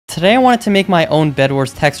today I wanted to make my own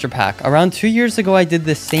Bedwars texture pack. Around 2 years ago, I did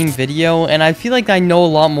this same video, and I feel like I know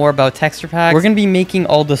a lot more about texture packs. We're going to be making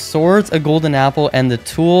all the swords, a golden apple, and the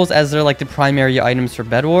tools, as they're like the primary items for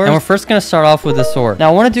Bedwars. And we're first going to start off with the sword. Now,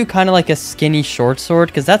 I want to do kind of like a skinny short sword,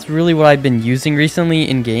 because that's really what I've been using recently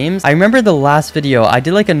in games. I remember the last video, I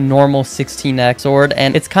did like a normal 16x sword,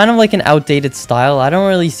 and it's kind of like an outdated style. I don't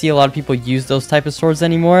really see a lot of people use those type of swords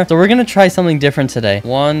anymore. So we're going to try something different today.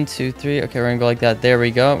 1, 2, 3. Okay, we're going to go like that. There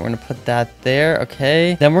we go. We're going to put that there.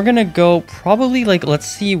 Okay. Then we're going to go probably like, let's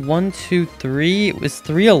see, 1, 2, 3. Is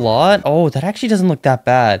 3 a lot? Oh, that actually doesn't look that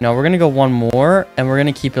bad. No, we're going to go one more, and we're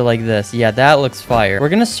going to keep it like this. Yeah, that looks fire. We're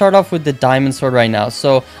going to start off with the diamond sword right now.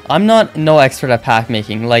 So I'm not no expert at pack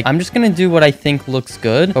making. Like, I'm just going to do what I think looks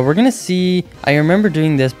good. But we're going to see. I remember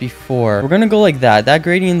doing this before. We're going to go like that. That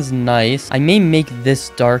gradient's nice. I may make this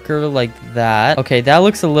darker like that. Okay, that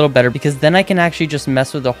looks a little better because then I can actually just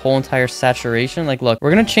mess with the whole entire saturation. Like, look,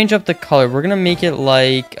 we're going to change up the color. We're going to make it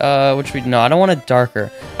like, no, I don't want it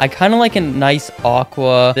darker. I kind of like a nice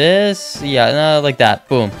aqua. This, yeah, like that.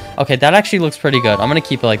 Boom. Okay, that actually looks pretty good. I'm going to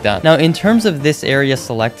keep it like that. Now, in terms of this area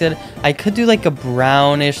selected, I could do like a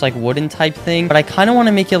brownish, like wooden type thing, but I kind of want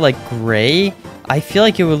to make it like gray. I feel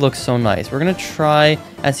like it would look so nice. We're going to try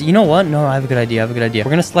and see. You know what? No, I have a good idea. We're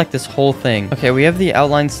going to select this whole thing. Okay, we have the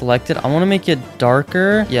outline selected. I want to make it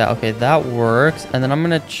darker. Yeah, okay, that works. And then I'm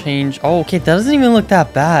going to change. Oh, okay, that doesn't even look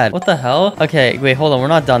that bad. What the hell? Okay, wait, hold on. We're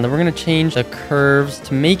not done. Then we're going to change the curves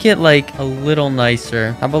to make it like a little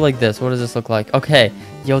nicer. How about like this? What does this look like? Okay.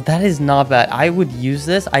 Yo, that is not bad. I would use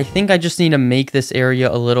this. I think I just need to make this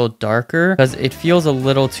area a little darker because it feels a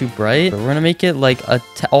little too bright. But we're gonna make it like a...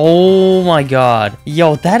 Oh my god.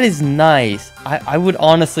 Yo, that is nice. I would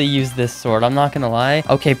honestly use this sword. I'm not gonna lie.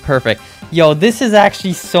 Okay, perfect. Yo, this is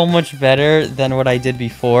actually so much better than what I did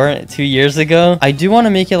before 2 years ago. I do want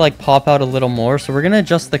to make it like pop out a little more. So we're gonna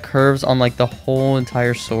adjust the curves on like the whole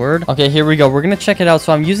entire sword. Okay, here we go. We're gonna check it out.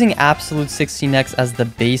 So I'm using Absolute 16x as the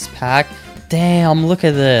base pack. Damn, look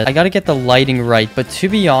at this. I gotta get the lighting right. But to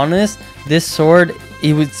be honest, this sword,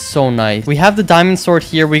 it was so nice. We have the diamond sword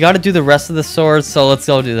here. We got to do the rest of the swords, so let's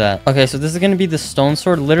go do that. Okay, so this is going to be the stone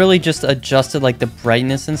sword. Literally just adjusted like the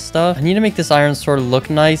brightness and stuff. I need to make this iron sword look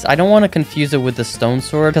nice. I don't want to confuse it with the stone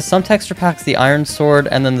sword because some texture packs, the iron sword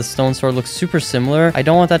and then the stone sword looks super similar. I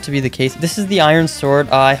don't want that to be the case. This is the iron sword.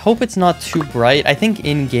 I hope it's not too bright. I think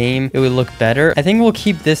in game it would look better. I think we'll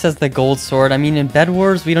keep this as the gold sword. I mean, in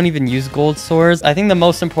Bedwars, we don't even use gold swords. I think the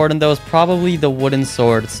most important though is probably the wooden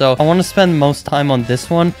sword. So I want to spend most time on this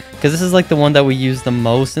one because this is like the one that we use the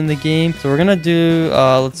most in the game. So we're gonna do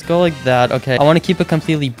let's go like that. Okay, I want to keep it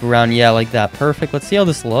completely brown. Yeah, like that. Perfect. Let's see how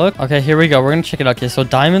this looks. Okay, here we go. We're gonna check it out. Okay, so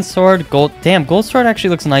diamond sword, gold. Damn, gold sword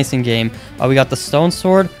actually looks nice in game. We got the stone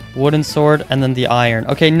sword, wooden sword, and then the iron.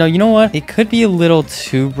 Okay, no, you know what? It could be a little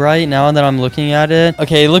too bright now that I'm looking at it.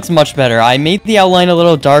 Okay, it looks much better. I made the outline a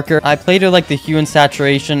little darker. I played it like the hue and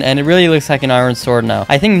saturation, and it really looks like an iron sword now.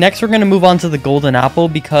 I think next we're going to move on to the golden apple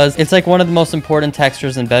because it's like one of the most important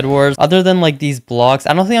textures in Bedwars. Other than like these blocks,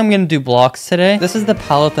 I don't think I'm going to do blocks today. This is the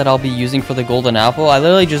palette that I'll be using for the golden apple. I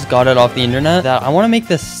literally just got it off the internet. I want to make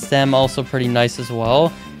the stem also pretty nice as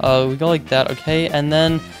well. We go like that. Okay, and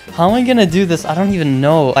then how am I gonna do this? I don't even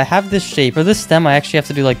know. I have this shape. For this stem, I actually have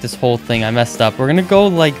to do like this whole thing. I messed up. We're gonna go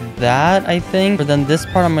like that, I think. But then this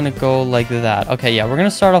part, I'm gonna go like that. Okay, yeah, we're gonna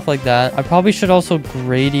start off like that. I probably should also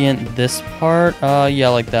gradient this part. Yeah,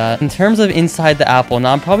 like that. In terms of inside the apple,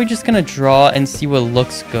 now I'm probably just gonna draw and see what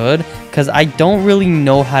looks good because I don't really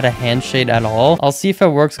know how to hand shade at all. I'll see if it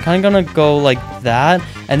works. Kind of gonna go like that,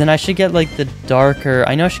 and then I should get like the darker.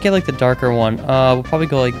 I know I should get like the darker one. We'll probably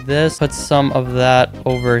go like this. Put some of that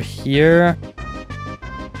over here.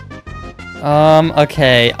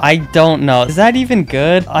 Okay, I don't know. Is that even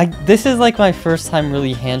good? This is like my first time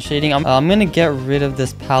really hand shading. I'm gonna get rid of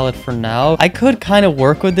this palette for now. I could kind of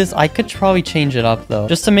work with this. I could probably change it up though,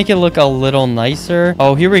 just to make it look a little nicer.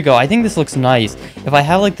 Oh, here we go. I think this looks nice. If I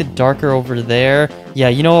have like the darker over there, yeah,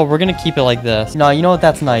 you know what? We're gonna keep it like this. No, you know what?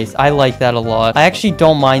 That's nice. I like that a lot. I actually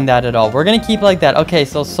don't mind that at all. We're gonna keep it like that. Okay,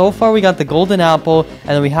 so far we got the golden apple, and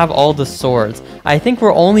then we have all the swords. I think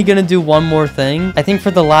we're only gonna do one more thing. I think for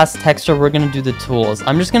the last texture, we're gonna do the tools.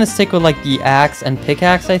 I'm just gonna stick with like the axe and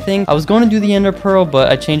pickaxe, I think. I was going to do the ender pearl, but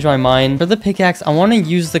I changed my mind. For the pickaxe, I want to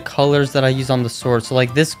use the colors that I use on the sword. So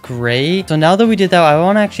like this gray. So now that we did that, I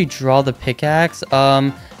want to actually draw the pickaxe.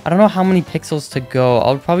 I don't know how many pixels to go.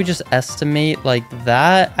 I'll probably just estimate like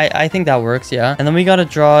that. I think that works, yeah. And then we gotta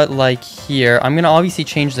draw it like here. I'm gonna obviously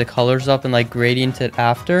change the colors up and like gradient it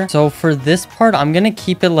after. So for this part, I'm gonna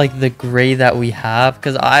keep it like the gray that we have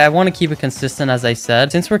because I want to keep it consistent, as I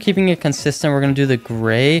said. Since we're keeping it consistent, we're gonna do the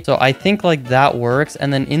gray. So I think like that works.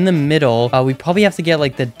 And then in the middle, we probably have to get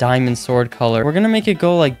like the diamond sword color. We're gonna make it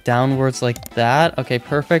go like downwards like that. Okay,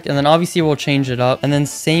 perfect. And then obviously we'll change it up. And then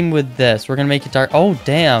same with this. We're gonna make it dark. Oh,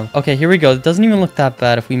 damn. Okay, here we go. It doesn't even look that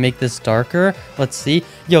bad if we make this darker. Let's see.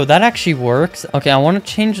 Yo, that actually works. Okay, I want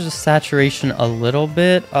to change the saturation a little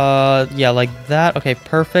bit. Yeah, like that. Okay,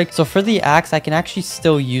 perfect. So for the axe, I can actually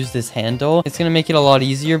still use this handle. It's gonna make it a lot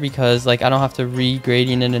easier because like I don't have to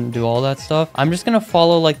re-gradient it and do all that stuff. I'm just gonna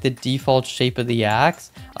follow like the default shape of the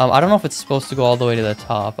axe. I don't know if it's supposed to go all the way to the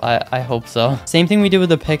top. I hope so. Same thing we did with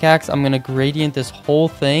the pickaxe. I'm gonna gradient this whole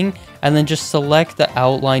thing and then just select the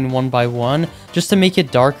outline one by one just to make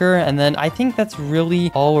it darker. And then I think that's really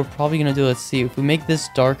all we're probably gonna do. Let's see, if we make this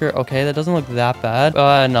darker, okay, that doesn't look that bad.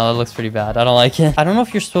 No, it looks pretty bad. I don't like it. I don't know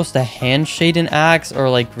if you're supposed to hand shade an axe or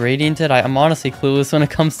like gradient it. I'm honestly clueless when it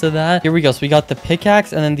comes to that. Here we go. So we got the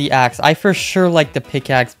pickaxe and then the axe. I for sure like the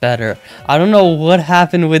pickaxe better. I don't know what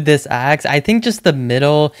happened with this axe. I think just the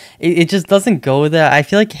middle, it just doesn't go with that. I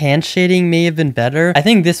feel like hand shading may have been better. I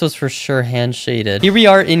think this was for sure hand shaded. Here we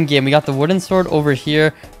are in game. We got the wooden sword over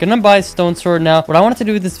here. Gonna buy a stone sword now. What I wanted to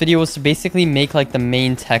do with this video was to basically make like the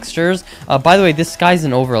main textures. By the way, this sky's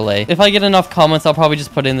an overlay. If I get enough comments, I'll probably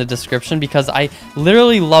just put it in the description because I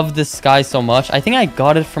literally love this sky so much. I think I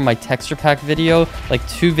got it from my texture pack video like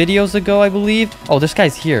 2 videos ago, I believe. Oh, this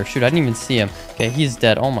guy's here. Shoot, I didn't even see him. Okay, he's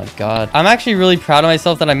dead. Oh my god. I'm actually really proud of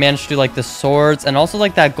myself that I managed to do like the swords and also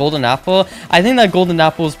like that golden apple. I think that golden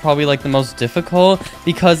apple is probably like the most difficult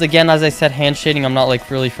because again, as I said, hand shading I'm not like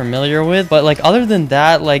really familiar with. But like other than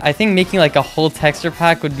that, like I think making like a whole texture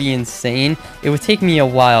pack would be insane. It would take me a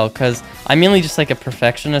while because I'm mainly just like a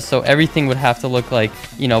perfectionist, so everything would have to look like,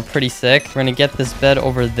 you know, pretty sick. We're gonna get this bed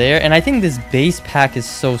over there, and I think this base pack is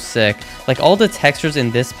so sick. Like all the textures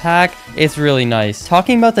in this pack, it's really nice.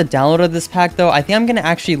 Talking about the download of this pack though, I think I'm gonna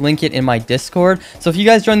actually link it in my Discord. So if you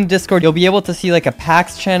guys join the Discord, you'll be able to see like a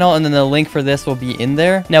packs channel, and then the link for this will be in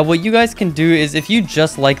there. Now what you guys can do is if you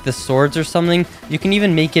just like the swords or something, you can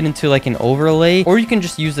even make it into like an overlay, or you can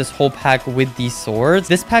just use this whole pack with these swords.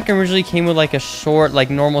 This pack originally came with like a short like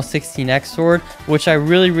normal 16x sword, which I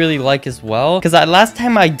really like as well, because last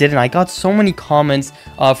time I didn't, I got so many comments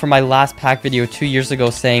from my last pack video 2 years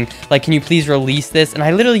ago saying like, can you please release this? And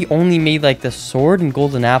I literally only made like the sword and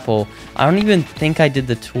golden apple. I don't even think I did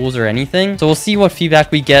the tools or anything. So we'll see what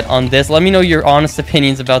feedback we get on this. Let me know your honest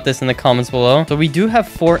opinions about this in the comments below. So we do have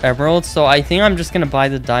 4 emeralds, so I think I'm just gonna buy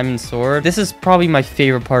the diamond sword. This is probably my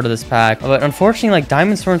favorite part of this pack, but unfortunately like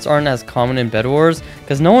diamond swords aren't as common in Bedwars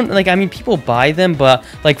because no one, like, I mean, people buy them, but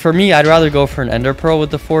like for me, I'd rather go for an ender pearl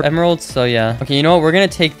with the 4 emeralds. So yeah. Okay, you know what, we're gonna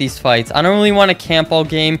take these fights. I don't really want to camp all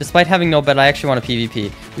game. Despite having no bed, I actually want a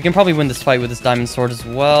PvP. We can probably win this fight with this diamond sword as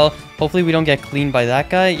well. Hopefully we don't get cleaned by that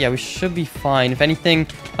guy. Yeah, we should be fine. If anything,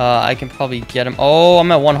 I can probably get him. Oh,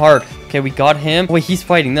 I'm at 1 heart. Okay, we got him. Wait, he's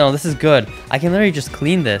fighting. No, this is good. I can literally just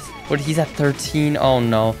clean this. What, he's at 13. Oh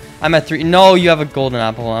no, I'm at 3. No, you have a golden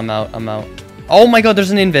apple. I'm out. Oh my god,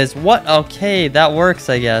 there's an invis. What? Okay, that works,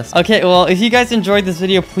 I guess. Okay, well, if you guys enjoyed this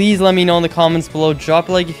video, please let me know in the comments below. Drop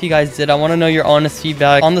a like if you guys did. I want to know your honest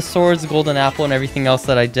feedback on the swords, golden apple, and everything else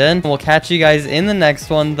that I did. We'll catch you guys in the next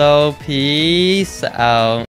one, though. Peace out.